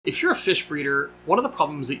If you're a fish breeder, one of the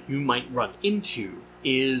problems that you might run into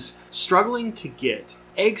is struggling to get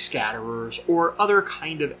egg scatterers or other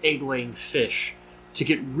kind of egg-laying fish to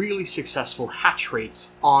get really successful hatch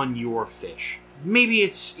rates on your fish. Maybe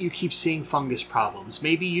it's you keep seeing fungus problems,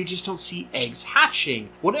 maybe you just don't see eggs hatching.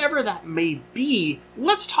 Whatever that may be,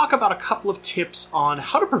 let's talk about a couple of tips on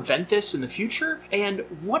how to prevent this in the future and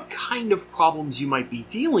what kind of problems you might be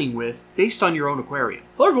dealing with based on your own aquarium.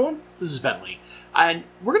 Hello everyone, this is Bentley. And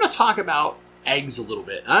we're going to talk about eggs a little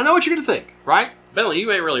bit. And I know what you're going to think, right? Bentley,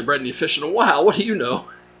 you ain't really bred any fish in a while. What do you know?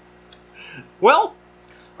 Well,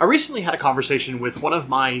 I recently had a conversation with one of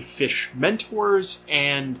my fish mentors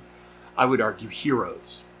and I would argue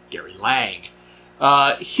heroes, Gary Lang.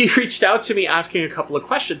 He reached out to me asking a couple of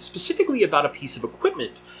questions, specifically about a piece of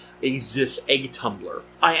equipment, a Zis egg tumbler.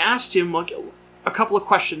 I asked him a couple of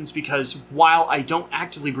questions because while I don't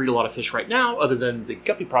actively breed a lot of fish right now, other than the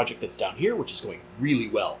guppy project that's down here, which is going really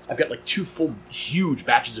well. I've got like 2 full huge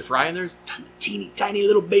batches of fry and there's tons of teeny tiny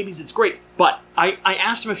little babies. It's great. But I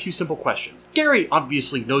asked him a few simple questions. Gary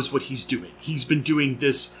obviously knows what he's doing. He's been doing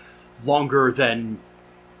this longer than,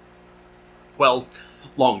 well,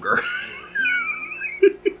 longer.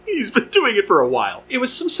 He's been doing it for a while. It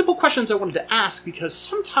was some simple questions I wanted to ask because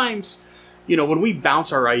sometimes, you know, when we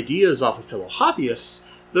bounce our ideas off of fellow hobbyists,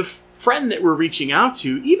 the friend that we're reaching out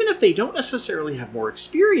to, even if they don't necessarily have more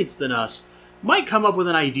experience than us, might come up with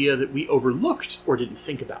an idea that we overlooked or didn't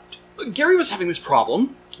think about. Gary was having this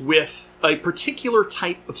problem with a particular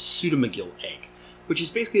type of pseudomcgill egg, which is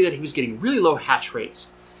basically that he was getting really low hatch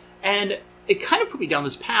rates. And it kind of put me down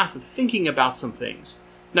this path of thinking about some things.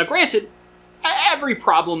 Now, granted, every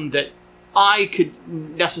problem that I could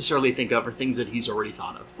necessarily think of are things that he's already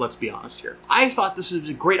thought of. Let's be honest here. I thought this was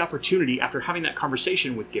a great opportunity after having that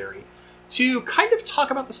conversation with Gary to kind of talk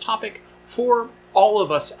about this topic for all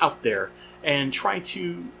of us out there and try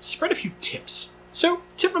to spread a few tips. So,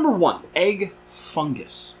 tip number 1, egg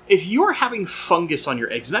fungus. If you're having fungus on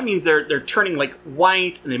your eggs, that means they're turning like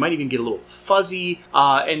white and they might even get a little fuzzy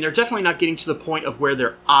and they're definitely not getting to the point of where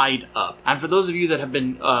they're eyed up. And for those of you that have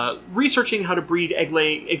been researching how to breed egg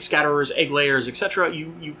scatterers, egg layers, etc.,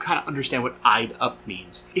 you kind of understand what eyed up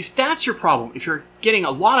means. If that's your problem, if you're getting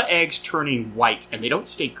a lot of eggs turning white and they don't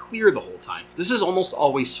stay clear the whole time, this is almost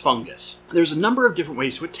always fungus. There's a number of different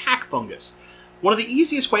ways to attack fungus. One of the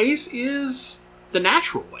easiest ways is the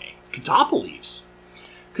natural way. Catappa leaves.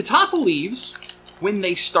 Catappa leaves, when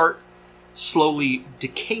they start slowly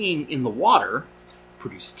decaying in the water,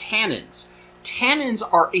 produce tannins. Tannins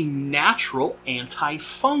are a natural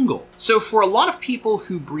antifungal. So for a lot of people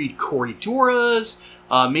who breed Corydoras,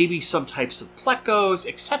 maybe some types of plecos,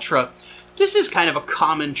 etc., this is kind of a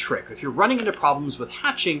common trick. If you're running into problems with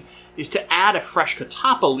hatching, is to add a fresh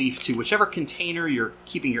Catappa leaf to whichever container you're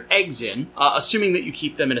keeping your eggs in, assuming that you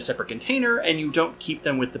keep them in a separate container and you don't keep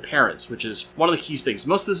them with the parents, which is one of the key things.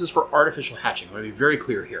 Most of this is for artificial hatching. I want to be very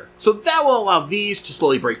clear here. So that will allow these to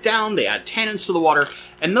slowly break down. They add tannins to the water,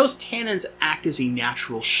 and those tannins act as a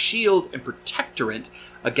natural shield and protectorant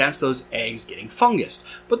against those eggs getting fungused.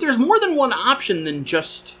 But there's more than one option than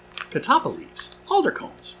just Catappa leaves. Alder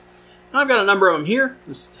cones. Now I've got a number of them here,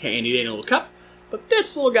 this handy dandy little cup, but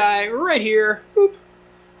this little guy right here, boop,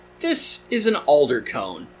 this is an alder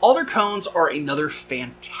cone. Alder cones are another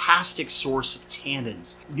fantastic source of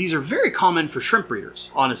tannins. These are very common for shrimp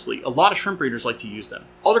breeders, honestly. A lot of shrimp breeders like to use them.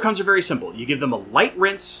 Alder cones are very simple. You give them a light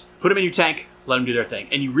rinse, put them in your tank, let them do their thing.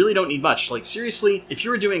 And you really don't need much. Like seriously, if you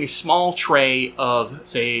were doing a small tray of,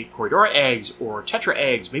 say, Corydoras eggs or Tetra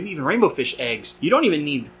eggs, maybe even rainbow fish eggs, you don't even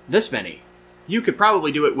need this many. You could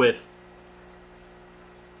probably do it with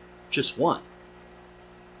just one.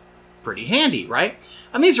 Pretty handy, right?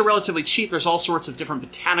 And these are relatively cheap. There's all sorts of different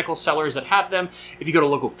botanical sellers that have them. If you go to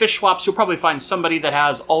local fish swaps, you'll probably find somebody that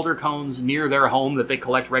has alder cones near their home that they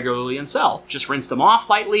collect regularly and sell. Just rinse them off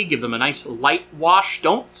lightly, give them a nice light wash.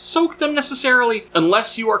 Don't soak them necessarily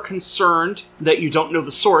unless you are concerned that you don't know the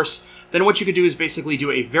source. Then what you could do is basically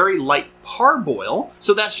do a very light parboil.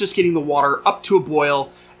 So that's just getting the water up to a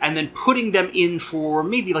boil and then putting them in for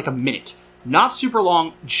maybe like a minute. Not super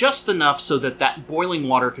long, just enough so that that boiling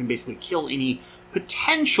water can basically kill any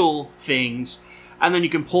potential things, and then you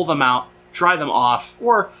can pull them out, dry them off,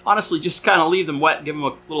 or honestly just kind of leave them wet, give them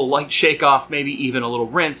a little light shake off, maybe even a little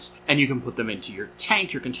rinse, and you can put them into your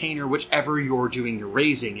tank, your container, whichever you're doing your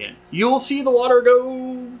raising in. You'll see the water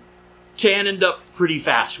go tannined up pretty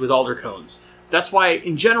fast with alder cones. That's why,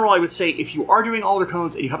 in general, I would say if you are doing alder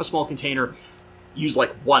cones and you have a small container, use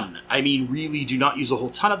like one. I mean, really do not use a whole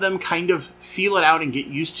ton of them. Kind of feel it out and get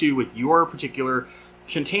used to with your particular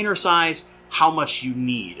container size how much you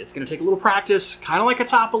need. It's going to take a little practice, kind of like a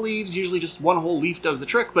top of leaves. Usually just one whole leaf does the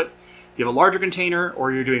trick, but if you have a larger container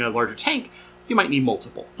or you're doing a larger tank, you might need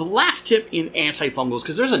multiple. The last tip in antifungals,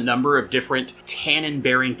 because there's a number of different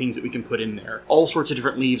tannin-bearing things that we can put in there, all sorts of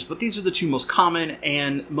different leaves, but these are the two most common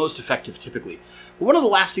and most effective typically. But one of the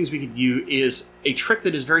last things we could do is a trick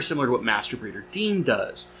that is very similar to what Master Breeder Dean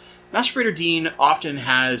does. Master Breeder Dean often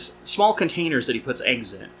has small containers that he puts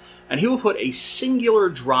eggs in, and he will put a singular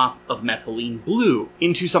drop of methylene blue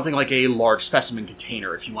into something like a large specimen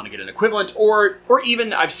container if you want to get an equivalent, or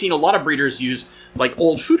even I've seen a lot of breeders use like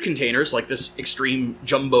old food containers, like this extreme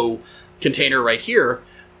jumbo container right here.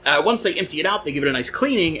 Once they empty it out, they give it a nice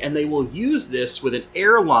cleaning, and they will use this with an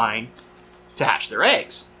air line to hatch their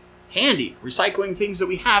eggs. Handy, recycling things that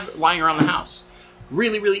we have lying around the house.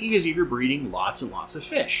 Really, really easy if you're breeding lots and lots of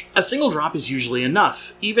fish. A single drop is usually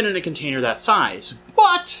enough, even in a container that size.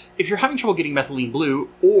 But if you're having trouble getting methylene blue,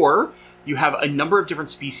 or you have a number of different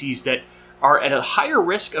species that are at a higher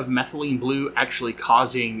risk of methylene blue actually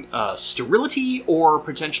causing sterility or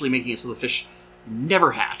potentially making it so the fish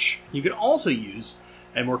never hatch, you can also use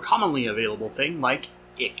a more commonly available thing like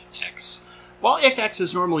ICX. While ICX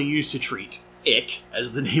is normally used to treat ick,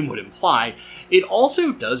 as the name would imply, it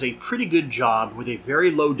also does a pretty good job with a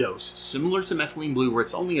very low dose, similar to methylene blue, where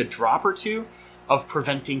it's only a drop or two, of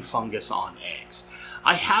preventing fungus on eggs.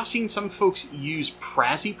 I have seen some folks use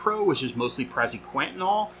Prazipro, which is mostly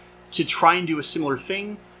praziquantel, to try and do a similar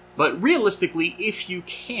thing, but realistically, if you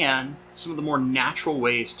can, some of the more natural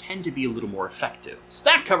ways tend to be a little more effective. So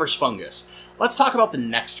that covers fungus. Let's talk about the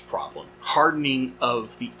next problem, hardening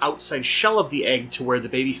of the outside shell of the egg to where the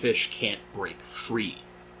baby fish can't break free.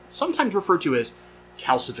 It's sometimes referred to as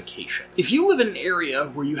calcification. If you live in an area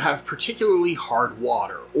where you have particularly hard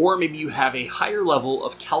water, or maybe you have a higher level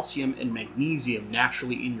of calcium and magnesium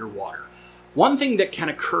naturally in your water, one thing that can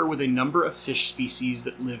occur with a number of fish species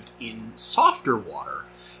that lived in softer water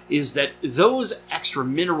is that those extra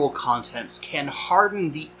mineral contents can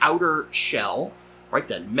harden the outer shell, right,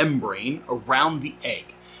 that membrane around the egg.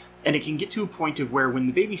 And it can get to a point of where when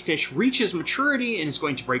the baby fish reaches maturity and is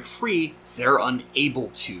going to break free, they're unable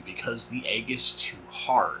to because the egg is too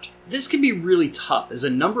hard. This can be really tough, as a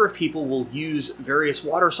number of people will use various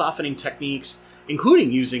water softening techniques,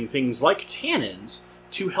 including using things like tannins,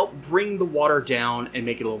 to help bring the water down and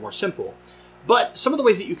make it a little more simple. But some of the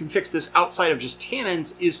ways that you can fix this outside of just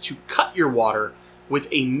tannins is to cut your water with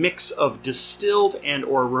a mix of distilled and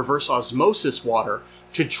or reverse osmosis water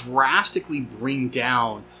to drastically bring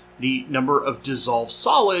down the number of dissolved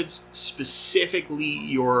solids, specifically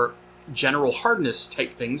your general hardness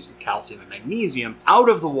type things, calcium and magnesium, out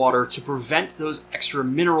of the water to prevent those extra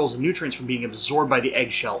minerals and nutrients from being absorbed by the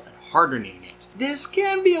eggshell and hardening it. This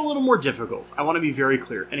can be a little more difficult, I want to be very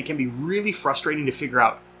clear, and it can be really frustrating to figure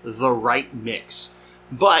out the right mix.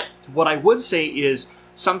 But what I would say is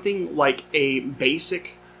something like a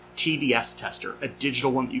basic TDS tester, a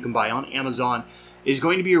digital one that you can buy on Amazon, is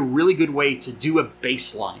going to be a really good way to do a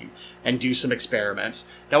baseline and do some experiments.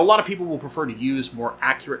 Now, a lot of people will prefer to use more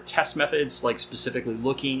accurate test methods, like specifically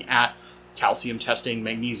looking at calcium testing,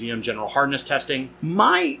 magnesium, general hardness testing.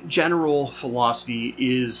 My general philosophy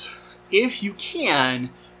is, if you can,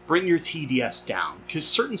 bring your TDS down, because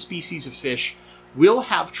certain species of fish will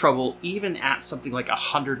have trouble even at something like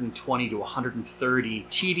 120 to 130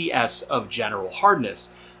 TDS of general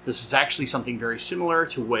hardness. This is actually something very similar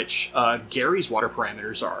to which Gary's water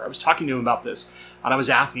parameters are. I was talking to him about this, and I was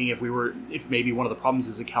asking if maybe one of the problems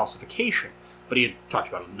is a calcification. But he had talked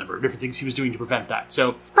about a number of different things he was doing to prevent that.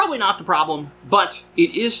 So probably not the problem, but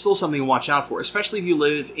it is still something to watch out for, especially if you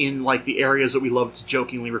live in like the areas that we love to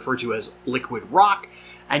jokingly refer to as liquid rock,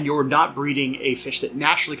 and you're not breeding a fish that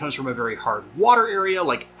naturally comes from a very hard water area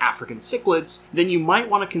like African cichlids, then you might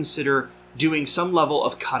want to consider doing some level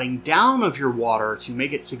of cutting down of your water to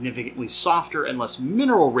make it significantly softer and less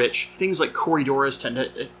mineral rich. Things like Corydoras tend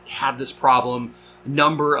to have this problem. A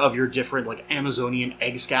number of your different like Amazonian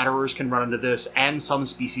egg scatterers can run into this, and some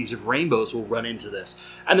species of rainbows will run into this.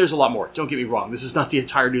 And there's a lot more. Don't get me wrong. This is not the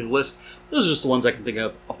entirety of the list. Those are just the ones I can think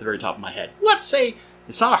of off the very top of my head. Let's say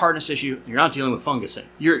it's not a hardness issue, you're not dealing with fungusing.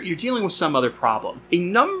 You're dealing with some other problem. A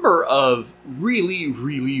number of really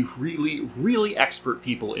expert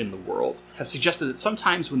people in the world have suggested that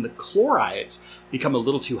sometimes when the chlorides become a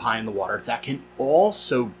little too high in the water, that can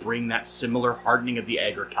also bring that similar hardening of the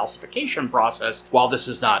egg or calcification process. While this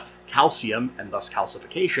is not calcium and thus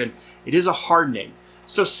calcification, it is a hardening.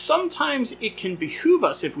 So sometimes it can behoove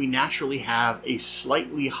us, if we naturally have a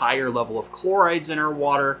slightly higher level of chlorides in our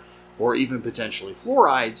water, or even potentially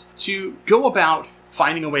fluorides, to go about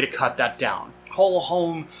finding a way to cut that down. Whole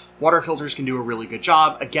home water filters can do a really good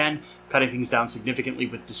job. Again, Cutting things down significantly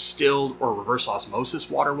with distilled or reverse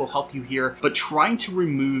osmosis water will help you here, but trying to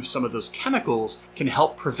remove some of those chemicals can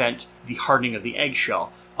help prevent the hardening of the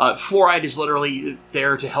eggshell. Fluoride is literally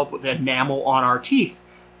there to help with the enamel on our teeth,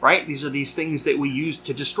 right? These are these things that we use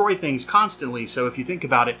to destroy things constantly. So if you think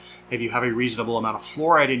about it, if you have a reasonable amount of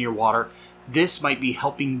fluoride in your water, this might be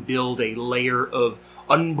helping build a layer of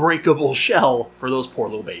unbreakable shell for those poor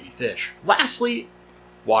little baby fish. Lastly,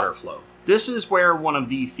 water flow. This is where one of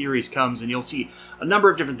the theories comes, and you'll see a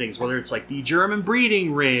number of different things, whether it's like the German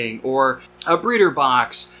breeding ring or a breeder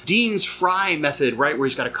box, Dean's fry method, right, where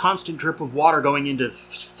he's got a constant drip of water going into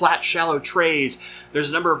flat, shallow trays.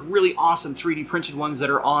 There's a number of really awesome 3D printed ones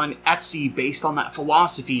that are on Etsy based on that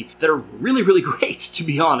philosophy that are really, really great, to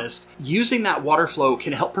be honest. Using that water flow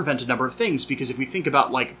can help prevent a number of things, because if we think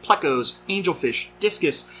about like plecos, angelfish,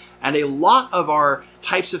 discus, and a lot of our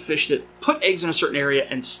types of fish that put eggs in a certain area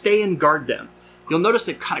and stay and guard them, you'll notice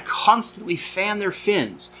they kind of constantly fan their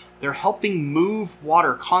fins. They're helping move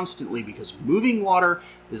water constantly, because moving water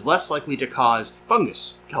is less likely to cause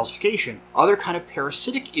fungus, calcification, other kind of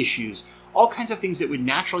parasitic issues, all kinds of things that would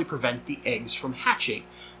naturally prevent the eggs from hatching.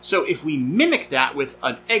 So if we mimic that with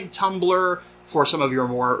an egg tumbler for some of your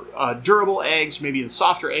more durable eggs, maybe in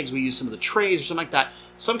softer eggs we use some of the trays or something like that,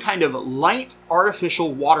 some kind of light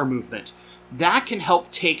artificial water movement, that can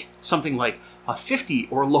help take something like a 50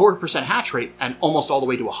 or lower percent hatch rate and almost all the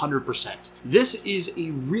way to 100%. This is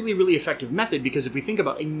a really, really effective method, because if we think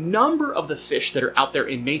about a number of the fish that are out there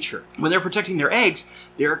in nature, when they're protecting their eggs,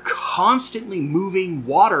 they're constantly moving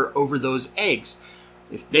water over those eggs.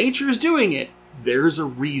 If nature is doing it, there's a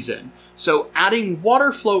reason. So adding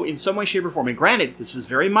water flow in some way, shape, or form, and granted, this is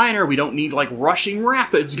very minor, we don't need like rushing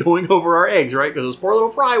rapids going over our eggs, right? Because those poor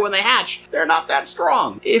little fry, when they hatch, they're not that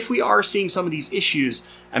strong. If we are seeing some of these issues,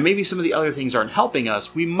 and maybe some of the other things aren't helping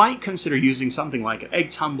us, we might consider using something like an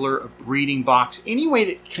egg tumbler, a breeding box, any way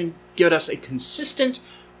that can give us a consistent,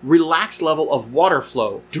 relaxed level of water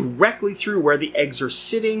flow directly through where the eggs are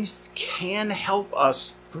sitting, can help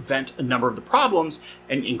us prevent a number of the problems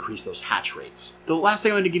and increase those hatch rates. The last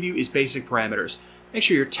thing I'm going to give you is basic parameters. Make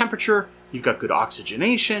sure your temperature, you've got good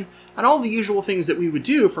oxygenation, and all the usual things that we would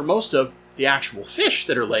do for most of the actual fish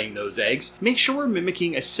that are laying those eggs. Make sure we're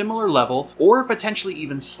mimicking a similar level or potentially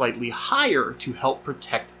even slightly higher to help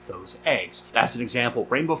protect those eggs. As an example,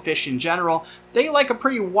 rainbow fish in general, they like a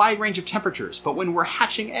pretty wide range of temperatures, but when we're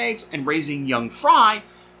hatching eggs and raising young fry,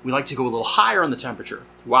 we like to go a little higher on the temperature.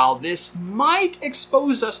 While this might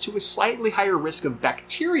expose us to a slightly higher risk of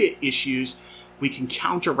bacteria issues, we can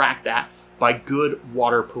counteract that by good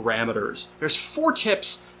water parameters. There's 4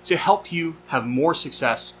 tips to help you have more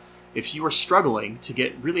success if you are struggling to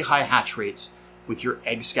get really high hatch rates with your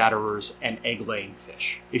egg scatterers and egg-laying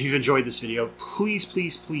fish. If you've enjoyed this video, please,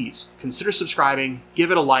 please, please consider subscribing, give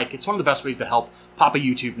it a like. It's one of the best ways to help Papa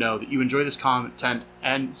YouTube know that you enjoy this content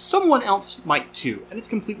and someone else might too, and it's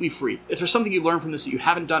completely free. If there's something you learned from this that you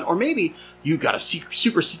haven't done, or maybe you got a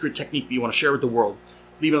super secret technique that you want to share with the world,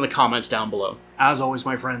 leave it in the comments down below. As always,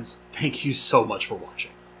 my friends, thank you so much for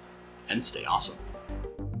watching, and stay awesome.